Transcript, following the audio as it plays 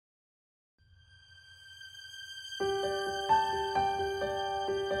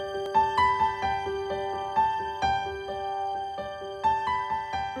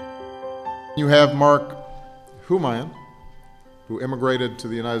You have Mark Humayun, who immigrated to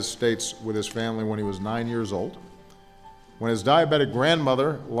the United States with his family when he was 9 years old. When his diabetic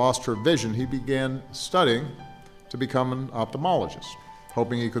grandmother lost her vision, he began studying to become an ophthalmologist,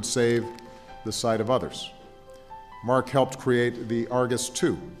 hoping he could save the sight of others. Mark helped create the Argus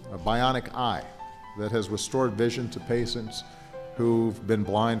II, a bionic eye that has restored vision to patients who've been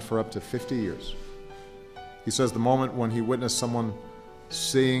blind for up to 50 years. He says the moment when he witnessed someone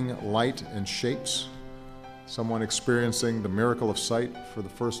seeing light and shapes, someone experiencing the miracle of sight for the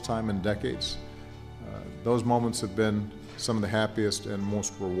first time in decades, those moments have been some of the happiest and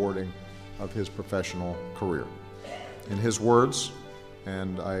most rewarding of his professional career. In his words,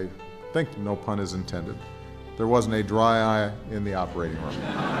 and I think no pun is intended, there wasn't a dry eye in the operating room.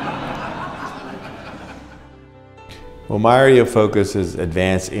 Well, my area of focus is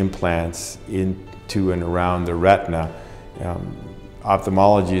advanced implants into and around the retina.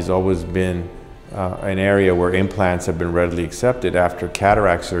 Ophthalmology has always been an area where implants have been readily accepted. After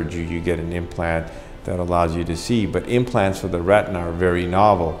cataract surgery, you get an implant that allows you to see, but implants for the retina are very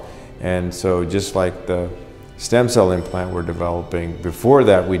novel. And so just like the stem cell implant we're developing, before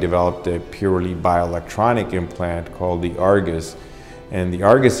that we developed a purely bioelectronic implant called the Argus. And the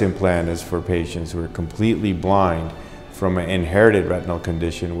Argus implant is for patients who are completely blind from an inherited retinal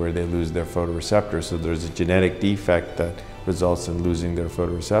condition where they lose their photoreceptors. So there's a genetic defect that results in losing their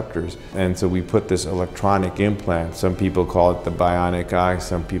photoreceptors. And so we put this electronic implant, some people call it the bionic eye,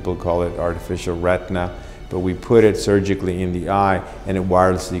 some people call it artificial retina, but we put it surgically in the eye and it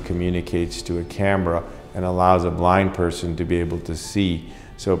wirelessly communicates to a camera and allows a blind person to be able to see.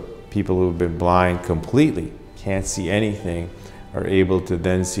 So people who have been blind completely, can't see anything, are able to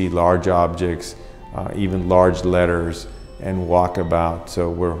then see large objects, even large letters, and walk about.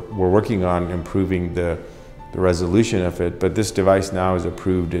 So we're working on improving the resolution of it, but this device now is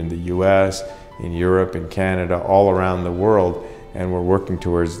approved in the US, in Europe, in Canada, all around the world, and we're working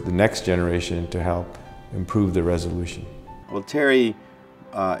towards the next generation to help improve the resolution. Well, Terry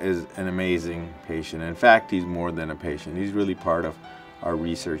is an amazing patient. In fact, he's more than a patient. He's really part of our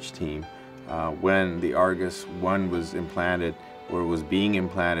research team. When the Argus I was implanted, or was being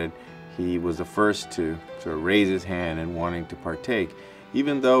implanted, he was the first to sort of raise his hand and wanting to partake,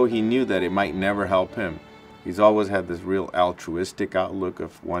 even though he knew that it might never help him. He's always had this real altruistic outlook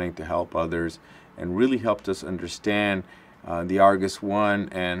of wanting to help others, and really helped us understand the Argus I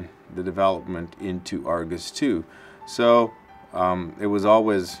and the development into Argus II. So it was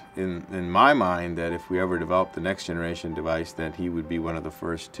always in my mind that if we ever developed the next generation device, that he would be one of the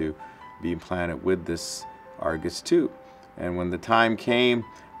first to be implanted with this Argus II. And when the time came,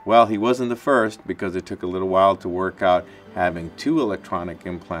 well, he wasn't the first, because it took a little while to work out having 2 electronic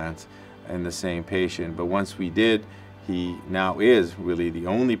implants in the same patient. But once we did, he now is really the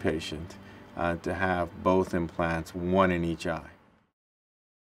only patient to have both implants, one in each eye.